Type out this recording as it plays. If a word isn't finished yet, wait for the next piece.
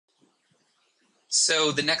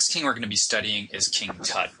So the next king we're going to be studying is King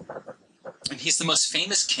Tut. And he's the most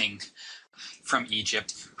famous king from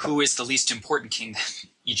Egypt, who is the least important king that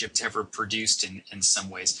Egypt ever produced in some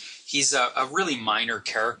ways. He's a really minor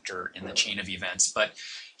character in the chain of events, but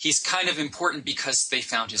he's kind of important because they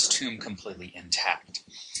found his tomb completely intact.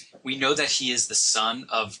 We know that he is the son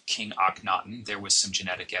of King Akhenaten. There was some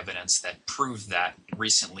genetic evidence that proved that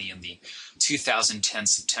recently in the 2010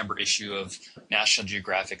 September issue of National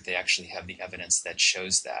Geographic. They actually have the evidence that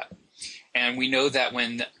shows that. And we know that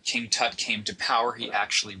when King Tut came to power, he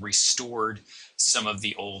actually restored some of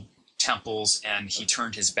the old temples, and he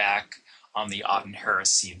turned his back on the Aten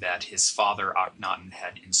heresy that his father Akhenaten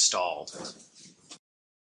had installed.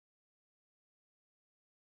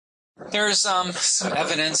 There's some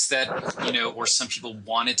evidence that, or some people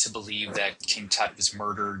wanted to believe that King Tut was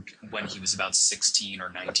murdered when he was about 16 or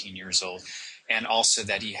 19 years old, and also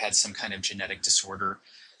that he had some kind of genetic disorder.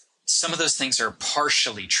 Some of those things are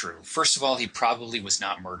partially true. First of all, he probably was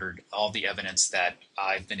not murdered. All the evidence that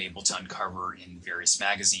I've been able to uncover in various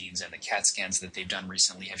magazines and the CAT scans that they've done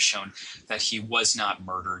recently have shown that he was not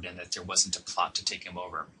murdered and that there wasn't a plot to take him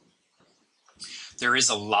over. There is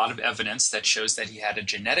a lot of evidence that shows that he had a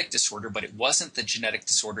genetic disorder, but it wasn't the genetic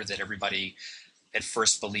disorder that everybody at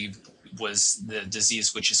first believed was the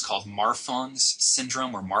disease, which is called Marfan's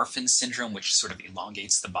syndrome or Marfan syndrome, which sort of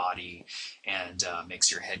elongates the body and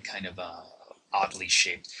makes your head kind of oddly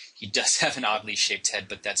shaped. He does have an oddly shaped head,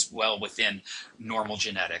 but that's well within normal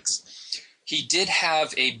genetics. He did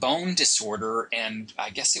have a bone disorder, and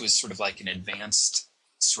I guess it was sort of like an advanced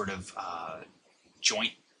sort of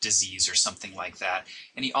joint disease or something like that.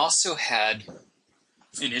 And he also had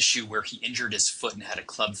an issue where he injured his foot and had a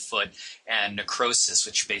club foot and necrosis,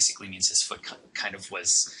 which basically means his foot kind of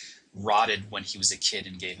was rotted when he was a kid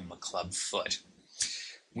and gave him a club foot.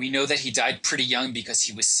 We know that he died pretty young because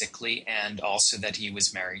he was sickly, and also that he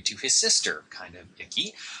was married to his sister, kind of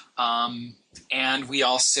icky. And we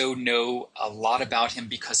also know a lot about him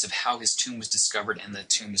because of how his tomb was discovered, and the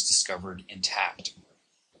tomb was discovered intact.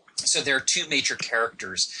 So there are two major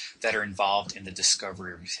characters that are involved in the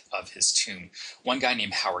discovery of his tomb. One guy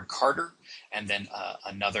named Howard Carter, and then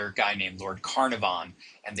another guy named Lord Carnarvon,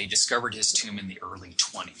 and they discovered his tomb in the early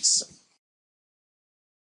 20s.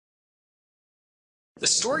 The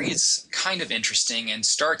story is kind of interesting and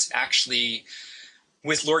starts actually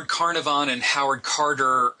with Lord Carnarvon and Howard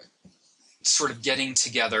Carter sort of getting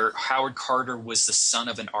together. Howard Carter was the son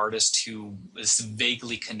of an artist who was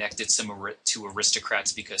vaguely connected to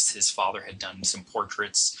aristocrats because his father had done some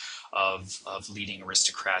portraits of leading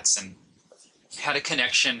aristocrats, and had a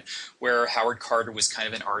connection where Howard Carter was kind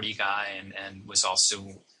of an arty guy and was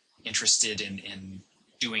also interested in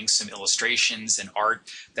doing some illustrations and art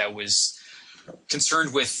that was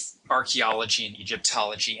concerned with archaeology and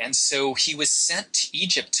Egyptology. And so he was sent to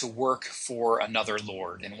Egypt to work for another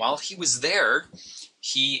lord. And while he was there,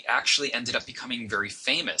 he actually ended up becoming very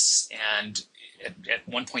famous. And at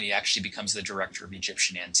one point, he actually becomes the director of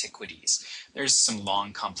Egyptian antiquities. There's some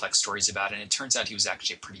long, complex stories about it. And it turns out he was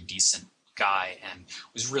actually a pretty decent guy and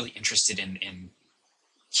was really interested in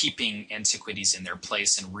keeping antiquities in their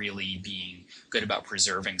place and really being good about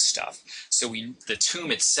preserving stuff. So the tomb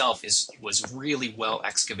itself was really well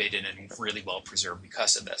excavated and really well preserved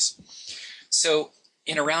because of this. So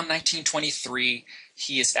in around 1923,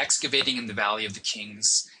 he is excavating in the Valley of the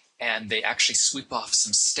Kings, and they actually sweep off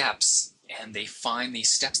some steps, and they find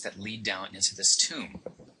these steps that lead down into this tomb.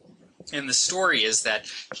 And the story is that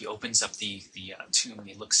he opens up the tomb and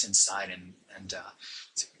he looks inside, and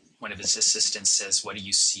one of his assistants says, "What do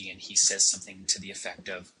you see?" And he says something to the effect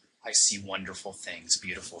of, "I see wonderful things,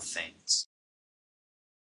 beautiful things."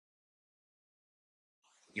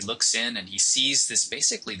 He looks in and he sees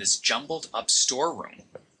basically this jumbled up storeroom.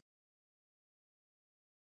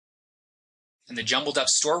 And the jumbled up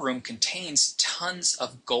storeroom contains tons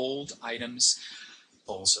of gold items,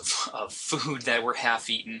 bowls of food that were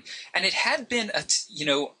half eaten. And it had been,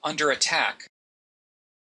 under attack,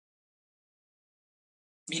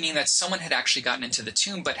 meaning that someone had actually gotten into the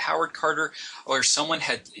tomb, but someone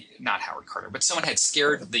had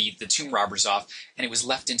scared the tomb robbers off, and it was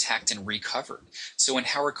left intact and recovered. So when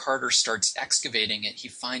Howard Carter starts excavating it, he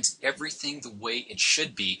finds everything the way it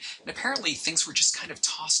should be. And apparently things were just kind of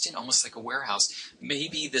tossed in almost like a warehouse.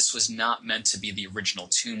 Maybe this was not meant to be the original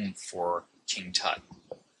tomb for King Tut.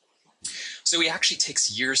 So he actually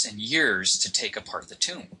takes years and years to take apart the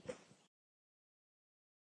tomb.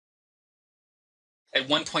 At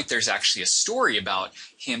one point, there's actually a story about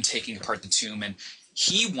him taking apart the tomb, and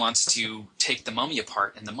he wants to take the mummy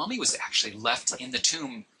apart, and the mummy was actually left in the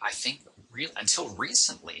tomb, I think, until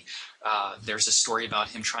recently. There's a story about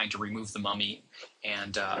him trying to remove the mummy,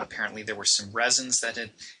 and apparently there were some resins that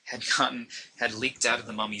had leaked out of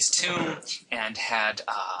the mummy's tomb and had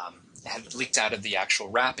leaked out of the actual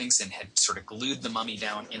wrappings and had sort of glued the mummy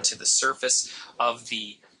down into the surface of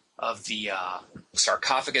the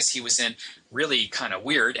sarcophagus he was in. Really kind of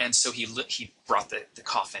weird. And so he brought the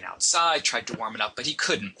coffin outside, tried to warm it up, but he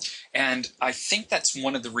couldn't. And I think that's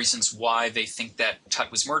one of the reasons why they think that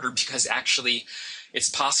Tut was murdered, because actually it's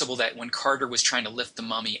possible that when Carter was trying to lift the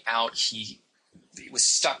mummy out, it was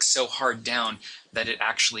stuck so hard down that it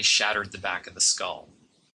actually shattered the back of the skull.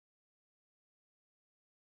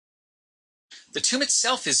 The tomb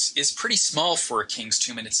itself is pretty small for a king's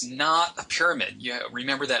tomb, and it's not a pyramid. You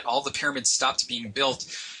remember that all the pyramids stopped being built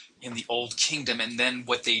in the Old Kingdom, and then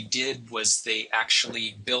what they did was they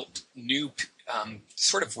actually built new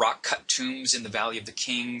sort of rock-cut tombs in the Valley of the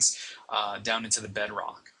Kings down into the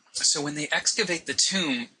bedrock. So when they excavate the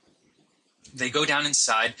tomb, they go down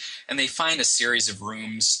inside and they find a series of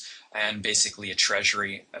rooms and basically a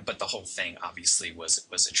treasury, but the whole thing obviously was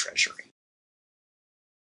a treasury.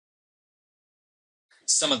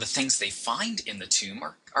 Some of the things they find in the tomb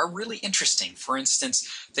are really interesting. For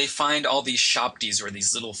instance, they find all these shabdis, or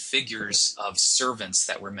these little figures of servants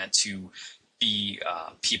that were meant to be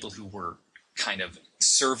people who were kind of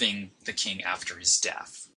serving the king after his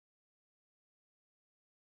death.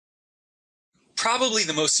 Probably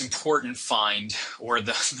the most important find, or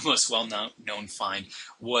the most well-known find,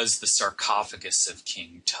 was the sarcophagus of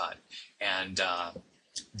King Tut and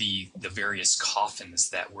the various coffins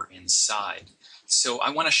that were inside. So I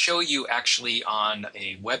want to show you actually on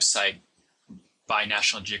a website by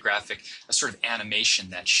National Geographic a sort of animation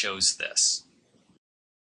that shows this.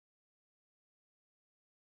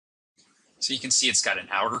 So you can see it's got an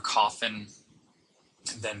outer coffin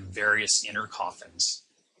and then various inner coffins.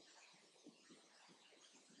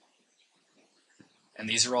 And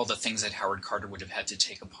these are all the things that Howard Carter would have had to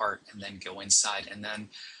take apart and then go inside. And then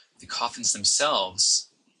the coffins themselves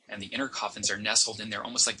and the inner coffins are nestled in there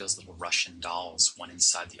almost like those little Russian dolls, one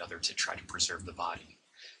inside the other, to try to preserve the body.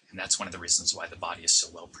 And that's one of the reasons why the body is so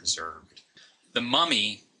well preserved. The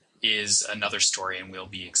mummy is another story, and we'll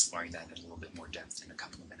be exploring that in a little bit more depth in a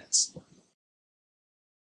couple of minutes.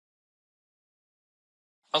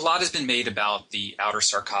 A lot has been made about the outer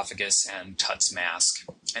sarcophagus and Tut's mask,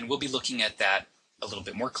 and we'll be looking at that a little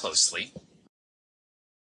bit more closely.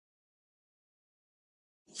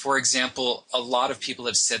 For example, a lot of people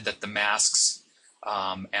have said that the masks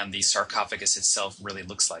and the sarcophagus itself really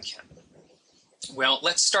looks like him. Well,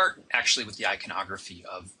 let's start actually with the iconography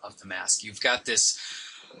of the mask. You've got this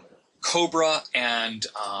cobra and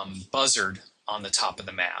buzzard on the top of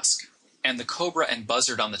the mask. And the cobra and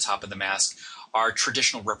buzzard on the top of the mask are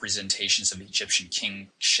traditional representations of Egyptian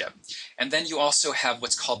kingship. And then you also have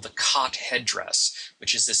what's called the Khat headdress,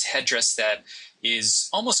 which is this headdress that is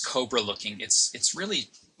almost cobra looking. It's really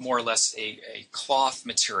more or less a cloth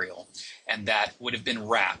material, and that would have been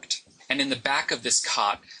wrapped. And in the back of this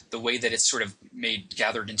Khat, the way that it's sort of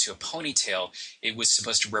gathered into a ponytail, it was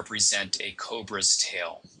supposed to represent a cobra's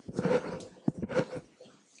tail.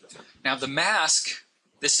 Now the mask,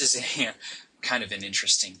 this is a kind of an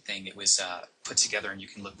interesting thing. It was put together, and you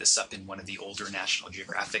can look this up in one of the older National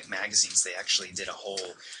Geographic magazines. They actually did a whole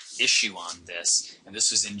issue on this, and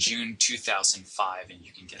this was in June 2005, and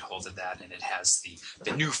you can get hold of that, and it has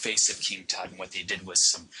the new face of King Tut, and what they did was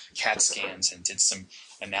some CAT scans and did some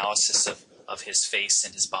analysis of his face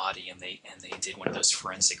and his body, and they did one of those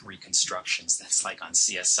forensic reconstructions that's like on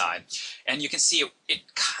CSI, and you can see it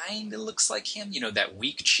kind of looks like him, you know, that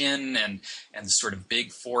weak chin and the sort of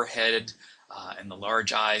big forehead and the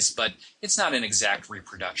large eyes, but it's not an exact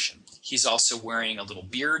reproduction. He's also wearing a little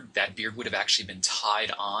beard. That beard would have actually been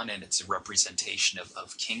tied on, and it's a representation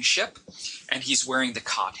of kingship. And he's wearing the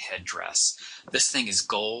Khat headdress. This thing is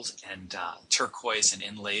gold and turquoise and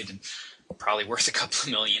inlaid, and probably worth a couple of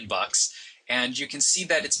 $1,000,000. And you can see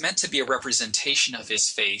that it's meant to be a representation of his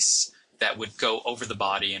face that would go over the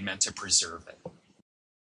body and meant to preserve it.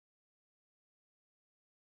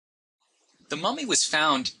 The mummy was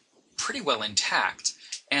found pretty well intact,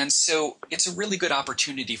 and so it's a really good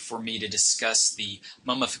opportunity for me to discuss the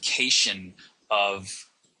mummification of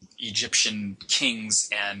Egyptian kings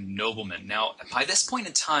and noblemen. Now, by this point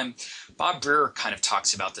in time, Bob Breer kind of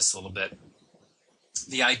talks about this a little bit.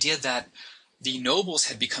 The idea that the nobles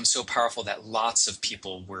had become so powerful that lots of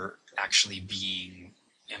people were actually being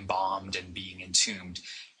embalmed and being entombed.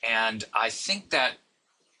 And I think that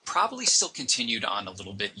probably still continued on a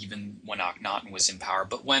little bit even when Akhenaten was in power.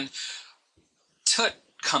 But when Tut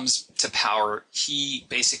comes to power, he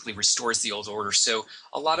basically restores the old order. So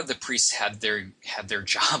a lot of the priests had their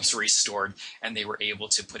jobs restored, and they were able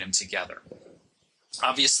to put him together.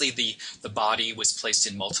 Obviously, the body was placed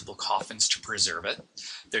in multiple coffins to preserve it.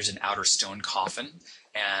 There's an outer stone coffin,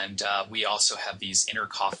 and we also have these inner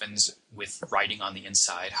coffins with writing on the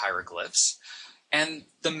inside, hieroglyphs. And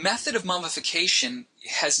the method of mummification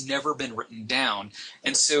has never been written down.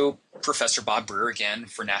 And so Professor Bob Breer, again,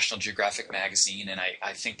 for National Geographic Magazine, and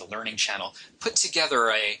I think the Learning Channel, put together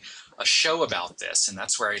a show about this, and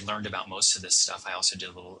that's where I learned about most of this stuff. I also did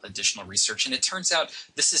a little additional research, and it turns out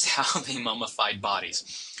this is how they mummified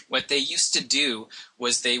bodies. What they used to do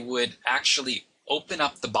was they would actually open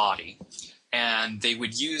up the body, and they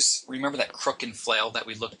would use, remember that crook and flail that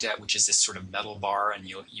we looked at, which is this sort of metal bar, and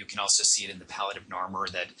you can also see it in the Palette of Narmer,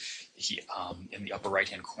 that in the upper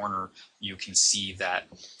right-hand corner, you can see that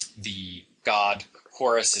the god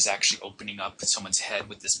Horus is actually opening up someone's head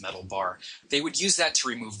with this metal bar. They would use that to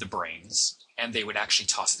remove the brains, and they would actually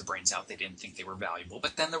toss the brains out. They didn't think they were valuable.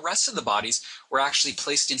 But then the rest of the bodies were actually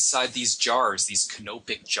placed inside these jars, these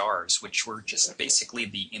canopic jars, which were just basically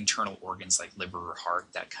the internal organs like liver or heart,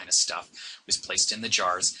 that kind of stuff was placed in the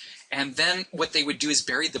jars. And then what they would do is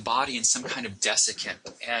bury the body in some kind of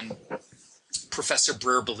desiccant. And Professor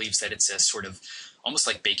Breer believes that it's a sort of almost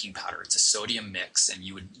like baking powder. It's a sodium mix, and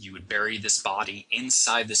you would bury this body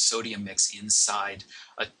inside the sodium mix inside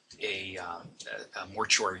a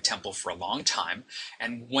mortuary temple for a long time.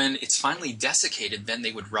 And when it's finally desiccated, then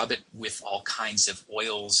they would rub it with all kinds of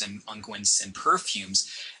oils and unguents and perfumes,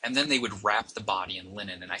 and then they would wrap the body in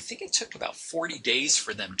linen. And I think it took about 40 days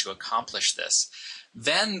for them to accomplish this.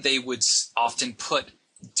 Then they would often put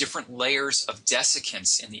different layers of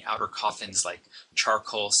desiccants in the outer coffins, like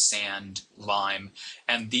charcoal, sand, lime,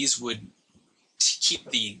 and these would keep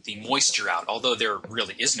the moisture out, although there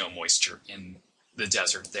really is no moisture in the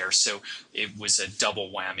desert there. So it was a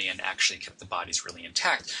double whammy and actually kept the bodies really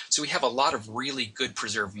intact. So we have a lot of really good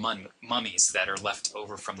preserved mummies that are left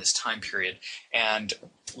over from this time period. And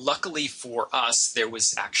luckily for us, there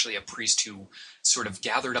was actually a priest who sort of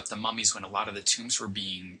gathered up the mummies when a lot of the tombs were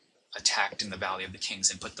being attacked in the Valley of the Kings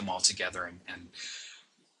and put them all together, and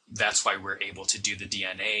that's why we're able to do the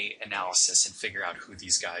DNA analysis and figure out who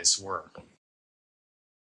these guys were.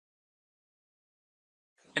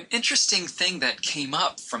 An interesting thing that came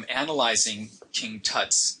up from analyzing King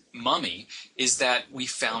Tut's mummy is that we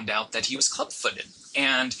found out that he was club-footed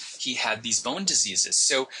and he had these bone diseases.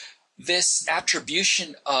 So this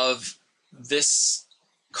attribution of this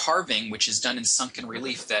carving, which is done in sunken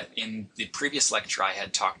relief, that in the previous lecture I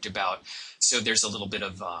had talked about, so there's a little bit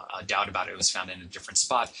of a doubt about it, it was found in a different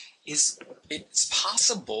spot, it's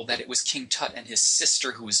possible that it was King Tut and his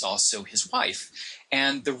sister who was also his wife.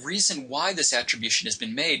 And the reason why this attribution has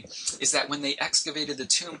been made is that when they excavated the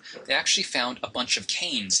tomb, they actually found a bunch of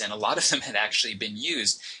canes, and a lot of them had actually been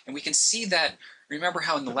used. And we can see that. Remember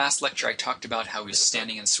how in the last lecture I talked about how he was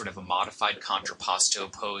standing in sort of a modified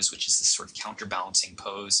contrapposto pose, which is this sort of counterbalancing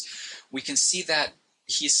pose. We can see that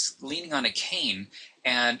he's leaning on a cane,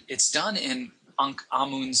 and it's done in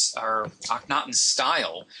Ankh-Amun's or Akhenaten's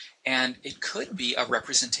style, and it could be a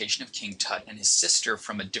representation of King Tut and his sister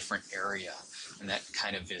from a different area. And that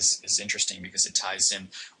kind of is interesting because it ties in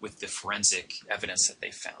with the forensic evidence that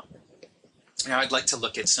they found. Now I'd like to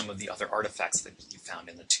look at some of the other artifacts that you found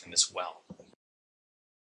in the tomb as well.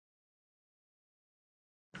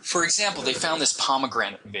 For example, they found this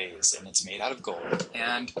pomegranate vase, and it's made out of gold.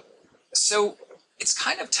 And so it's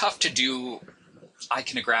kind of tough to do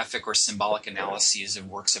iconographic or symbolic analyses of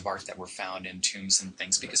works of art that were found in tombs and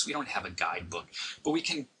things because we don't have a guidebook. But we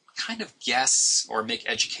can kind of guess or make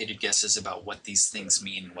educated guesses about what these things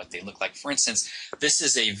mean and what they look like. For instance, this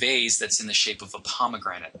is a vase that's in the shape of a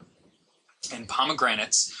pomegranate. And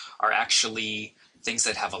pomegranates are actually things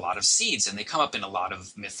that have a lot of seeds, and they come up in a lot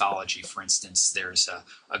of mythology. For instance, there's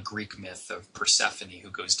a Greek myth of Persephone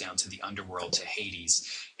who goes down to the underworld, to Hades,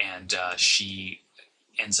 and she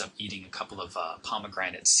ends up eating a couple of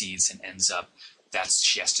pomegranate seeds and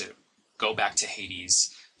she has to go back to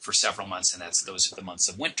Hades for several months, and those are the months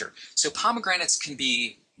of winter. So pomegranates can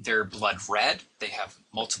be, they're blood red, they have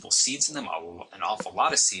multiple seeds in them, an awful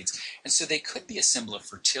lot of seeds, and so they could be a symbol of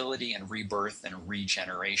fertility and rebirth and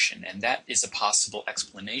regeneration, and that is a possible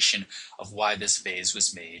explanation of why this vase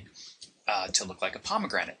was made to look like a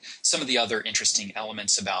pomegranate. Some of the other interesting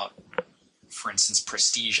elements about, for instance,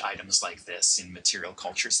 prestige items like this in material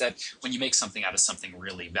cultures, that when you make something out of something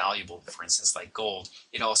really valuable, for instance, like gold,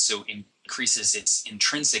 it also increases its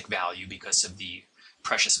intrinsic value because of the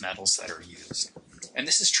precious metals that are used. And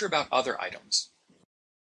this is true about other items.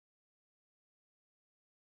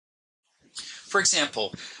 For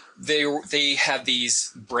example, they have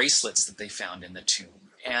these bracelets that they found in the tomb,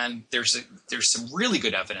 and there's some really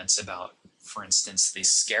good evidence about, for instance, the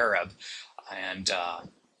scarab, and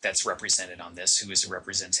that's represented on this, who is a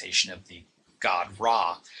representation of the god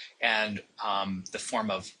Ra, and the form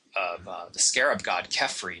of the scarab god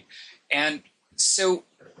Khepri. And so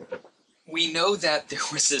we know that there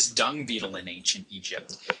was this dung beetle in ancient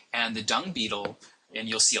Egypt, and the dung beetle, and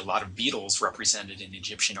you'll see a lot of beetles represented in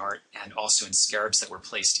Egyptian art and also in scarabs that were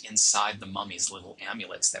placed inside the mummies, little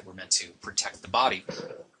amulets that were meant to protect the body.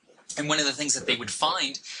 And one of the things that they would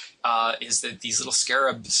find is that these little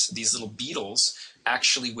scarabs, these little beetles,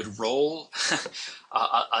 actually would roll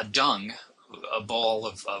a dung, a ball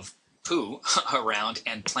of poo around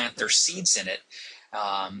and plant their seeds in it.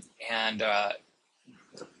 And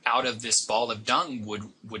out of this ball of dung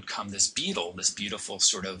would come this beetle, this beautiful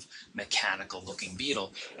sort of mechanical looking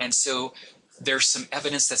beetle. And so there's some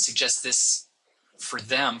evidence that suggests this, for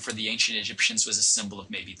them, for the ancient Egyptians, was a symbol of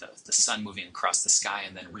maybe the sun moving across the sky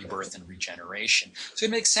and then rebirth and regeneration. So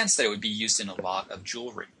it makes sense that it would be used in a lot of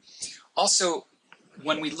jewelry. Also,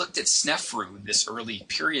 when we looked at Snefru, this early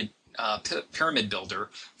pyramid builder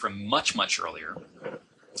from much, much earlier,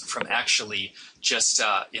 from actually just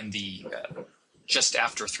just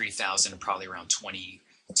after 3000, probably around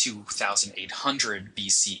 22,800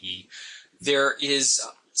 BCE, there is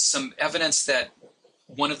some evidence that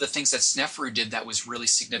one of the things that Snefru did that was really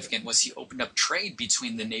significant was he opened up trade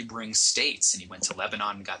between the neighboring states, and he went to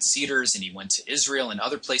Lebanon and got cedars, and he went to Israel and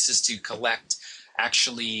other places to collect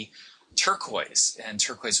actually turquoise. And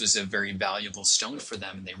turquoise was a very valuable stone for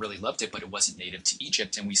them, and they really loved it, but it wasn't native to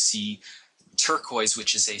Egypt. And we see turquoise,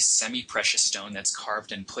 which is a semi-precious stone that's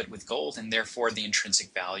carved and put with gold, and therefore the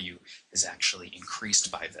intrinsic value is actually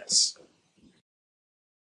increased by this.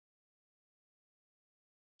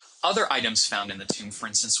 Other items found in the tomb, for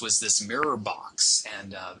instance, was this mirror box,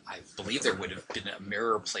 and I believe there would have been a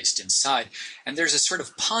mirror placed inside. And there's a sort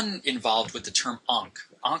of pun involved with the term Ankh.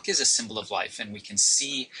 Ankh is a symbol of life, and we can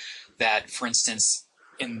see that, for instance,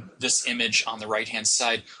 in this image on the right-hand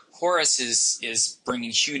side, Horus is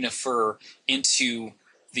bringing Hu-Nefer into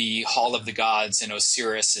the Hall of the Gods, and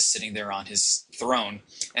Osiris is sitting there on his throne.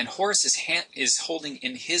 And Horus is holding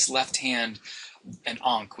in his left hand an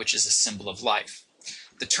Ankh, which is a symbol of life.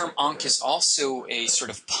 The term Ankh is also a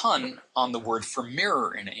sort of pun on the word for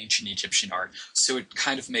mirror in ancient Egyptian art. So it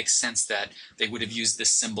kind of makes sense that they would have used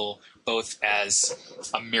this symbol both as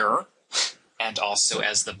a mirror and also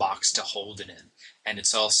as the box to hold it in. And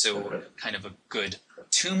it's also kind of a good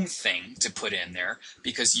tomb thing to put in there,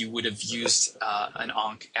 because you would have used an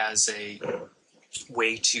Ankh as a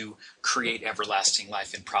way to create everlasting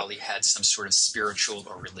life and probably had some sort of spiritual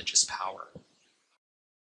or religious power.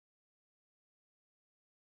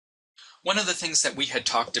 One of the things that we had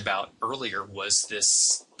talked about earlier was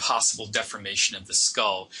this possible deformation of the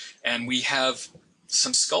skull. And we have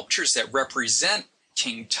some sculptures that represent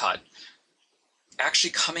King Tut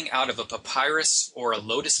actually coming out of a papyrus or a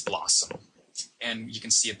lotus blossom. And you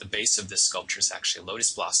can see at the base of this sculpture is actually a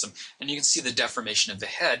lotus blossom. And you can see the deformation of the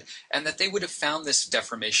head, and that they would have found this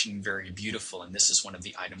deformation very beautiful. And this is one of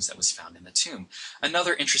the items that was found in the tomb.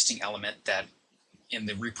 Another interesting element that in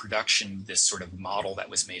the reproduction, this sort of model that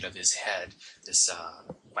was made of his head, this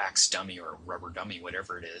wax dummy or rubber dummy,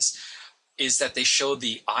 whatever it is that they showed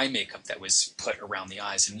the eye makeup that was put around the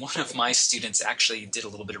eyes. And one of my students actually did a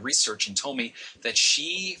little bit of research and told me that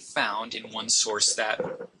she found in one source that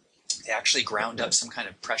they actually ground up some kind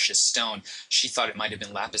of precious stone. She thought it might have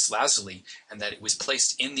been lapis lazuli, and that it was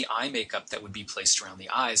placed in the eye makeup that would be placed around the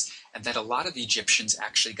eyes, and that a lot of Egyptians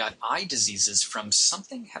actually got eye diseases from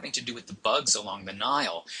something having to do with the bugs along the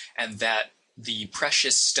Nile, and that the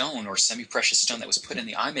precious stone or semi-precious stone that was put in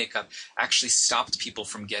the eye makeup actually stopped people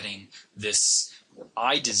from getting this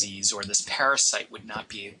eye disease, or this parasite would not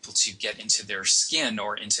be able to get into their skin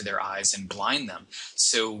or into their eyes and blind them.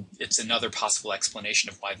 So it's another possible explanation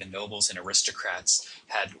of why the nobles and aristocrats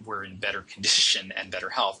were in better condition and better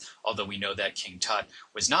health, although we know that King Tut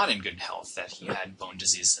was not in good health, that he had bone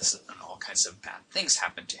diseases and all kinds of bad things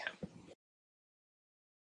happened to him.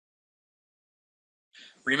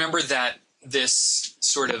 Remember that this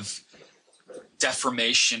sort of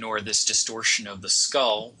deformation or this distortion of the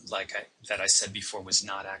skull, that I said before, was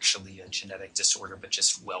not actually a genetic disorder, but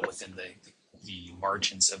just well within the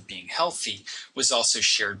margins of being healthy, was also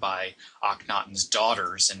shared by Akhenaten's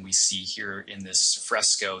daughters. And we see here in this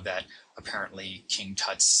fresco that apparently King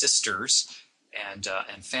Tut's sisters and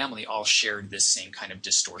family all shared this same kind of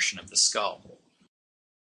distortion of the skull.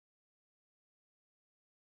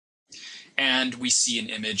 And we see an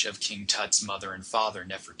image of King Tut's mother and father,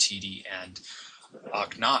 Nefertiti and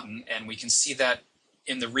Akhenaten, and we can see that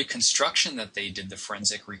in the reconstruction that they did, the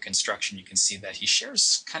forensic reconstruction, you can see that he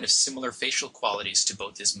shares kind of similar facial qualities to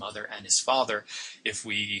both his mother and his father, if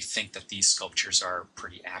we think that these sculptures are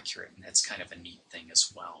pretty accurate, and that's kind of a neat thing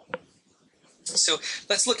as well. So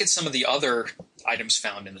let's look at some of the other items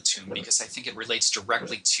found in the tomb, because I think it relates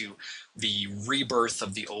directly to the rebirth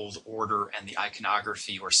of the old order and the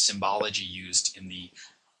iconography or symbology used in the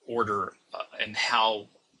order and how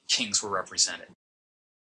kings were represented.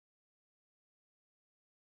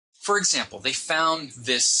 For example, they found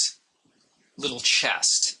this little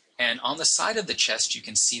chest, and on the side of the chest you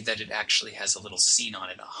can see that it actually has a little scene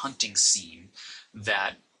on it, a hunting scene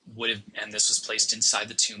that would have, and this was placed inside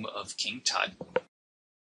the tomb of King Tut.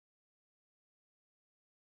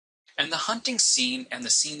 And the hunting scene and the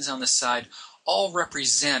scenes on the side all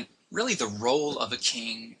represent really the role of a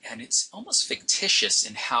king, and it's almost fictitious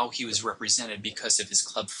in how he was represented because of his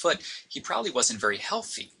club foot. He probably wasn't very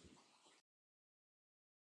healthy.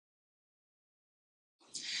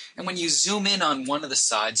 And when you zoom in on one of the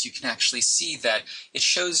sides, you can actually see that it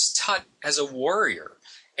shows Tut as a warrior.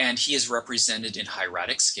 And he is represented in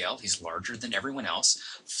hieratic scale. He's larger than everyone else.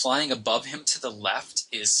 Flying above him to the left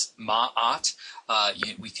is Ma'at.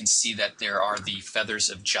 We can see that there are the feathers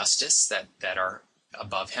of justice that are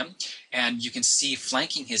above him. And you can see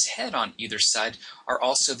flanking his head on either side are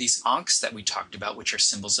also these Ankhs that we talked about, which are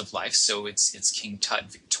symbols of life. So it's King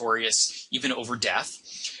Tut victorious even over death.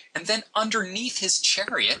 And then underneath his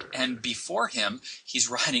chariot, and before him, he's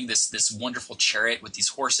riding this wonderful chariot with these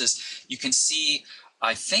horses. You can see,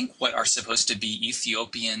 I think, what are supposed to be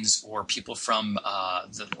Ethiopians or people from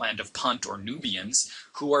the land of Punt or Nubians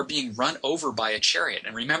who are being run over by a chariot.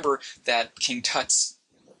 And remember that King Tut's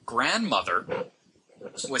grandmother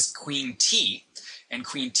was Queen Ti, and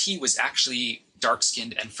Queen Ti was actually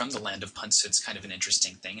dark-skinned and from the land of Punt, so it's kind of an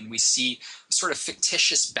interesting thing. And we see a sort of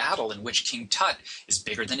fictitious battle in which King Tut is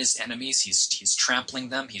bigger than his enemies. He's trampling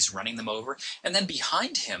them, he's running them over, and then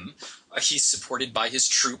behind him, he's supported by his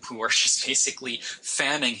troop, who are just basically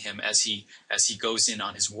fanning him as he goes in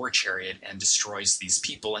on his war chariot and destroys these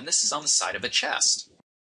people. And this is on the side of a chest.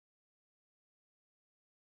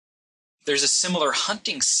 There's a similar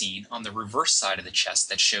hunting scene on the reverse side of the chest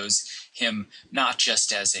that shows him not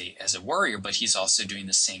just as a warrior, but he's also doing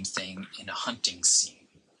the same thing in a hunting scene.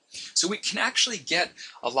 So we can actually get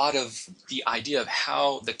a lot of the idea of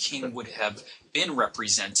how the king would have been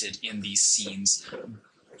represented in these scenes,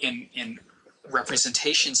 in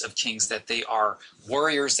representations of kings, that they are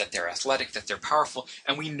warriors, that they're athletic, that they're powerful.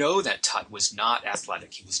 And we know that Tut was not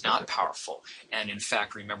athletic, he was not powerful. And in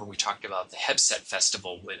fact, remember we talked about the Hebset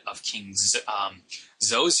festival of King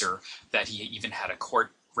Zoser, that he even had a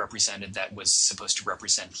court represented that was supposed to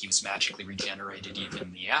represent he was magically regenerated even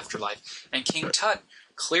in the afterlife. And King Tut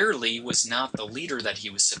clearly was not the leader that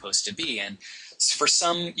he was supposed to be. And for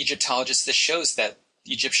some Egyptologists, this shows that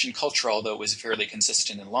the Egyptian culture, although it was fairly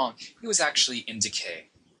consistent and long, it was actually in decay.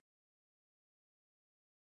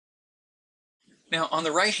 Now, on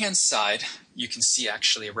the right-hand side, you can see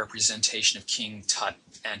actually a representation of King Tut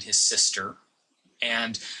and his sister,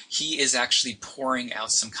 and he is actually pouring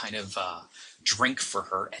out some kind of drink for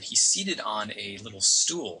her, and he's seated on a little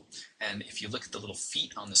stool. And if you look at the little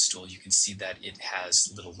feet on the stool, you can see that it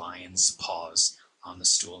has little lion's paws on the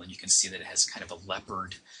stool, and you can see that it has kind of a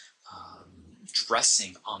leopard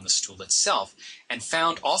dressing on the stool itself. And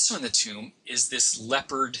found also in the tomb is this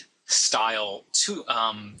leopard style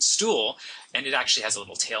stool, and it actually has a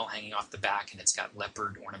little tail hanging off the back, and it's got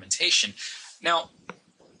leopard ornamentation. Now,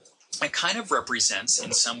 it kind of represents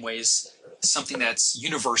in some ways something that's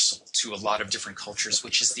universal to a lot of different cultures,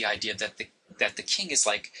 which is the idea that the king is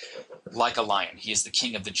like a lion. He is the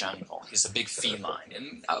king of the jungle. He's a big feline.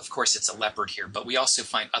 And of course it's a leopard here, but we also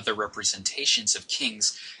find other representations of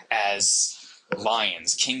kings as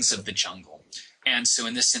lions, kings of the jungle. And so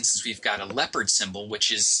in this instance, we've got a leopard symbol, which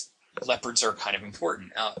is, leopards are kind of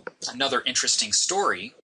important. Another interesting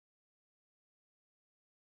story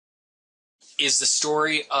is the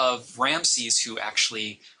story of Ramses, who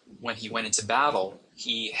actually, when he went into battle,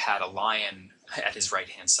 he had a lion at his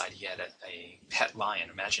right-hand side. He had a pet lion.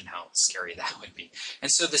 Imagine how scary that would be. And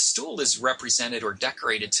so the stool is represented or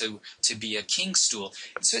decorated to be a king's stool.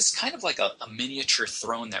 And so it's kind of like a miniature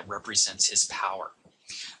throne that represents his power.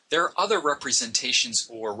 There are other representations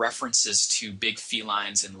or references to big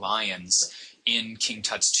felines and lions in King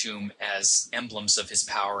Tut's tomb as emblems of his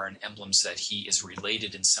power and emblems that he is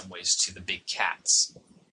related in some ways to the big cats.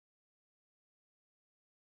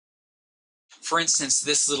 For instance,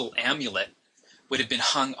 this little amulet would have been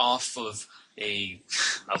hung off of a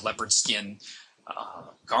leopard skin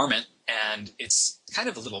garment, and it's kind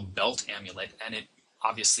of a little belt amulet, and it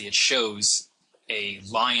shows a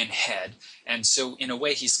lion head, and so in a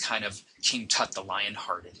way he's kind of King Tut the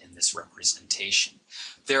lion-hearted in this representation.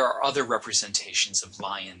 There are other representations of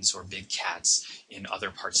lions or big cats in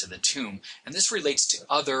other parts of the tomb, and this relates to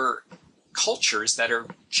other cultures that are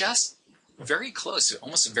just very close,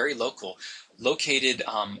 almost very local, located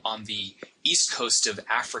on the east coast of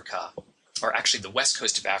Africa, or actually the west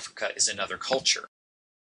coast of Africa is another culture.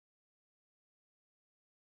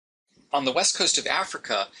 On the west coast of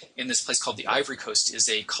Africa, in this place called the Ivory Coast, is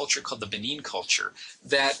a culture called the Benin culture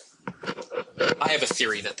that I have a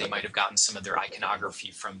theory that they might have gotten some of their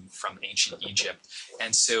iconography from ancient Egypt.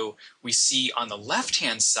 And so we see on the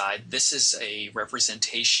left-hand side, this is a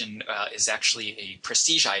representation, is actually a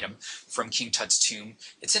prestige item from King Tut's tomb.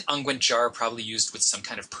 It's an unguent jar, probably used with some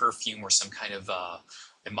kind of perfume or some kind of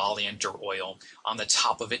emollient or oil. On the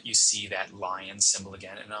top of it, you see that lion symbol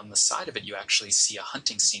again, and on the side of it, you actually see a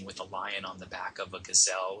hunting scene with a lion on the back of a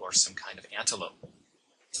gazelle or some kind of antelope.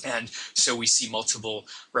 And so we see multiple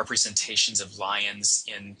representations of lions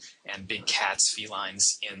and big cats,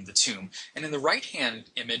 felines in the tomb. And in the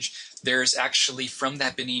right-hand image, there's actually, from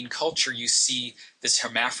that Benin culture, you see this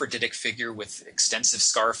hermaphroditic figure with extensive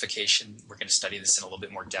scarification. We're going to study this in a little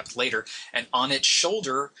bit more depth later. And on its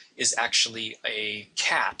shoulder is actually a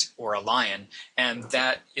cat or a lion, and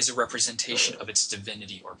that is a representation of its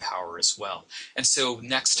divinity or power as well. And so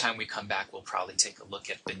next time we come back, we'll probably take a look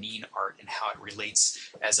at Benin art and how it relates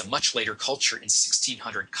as a much later culture in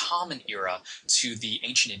 1600 Common Era to the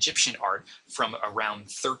ancient Egyptian art from around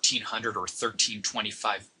 1300 or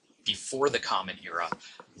 1325 before the Common Era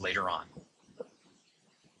later on.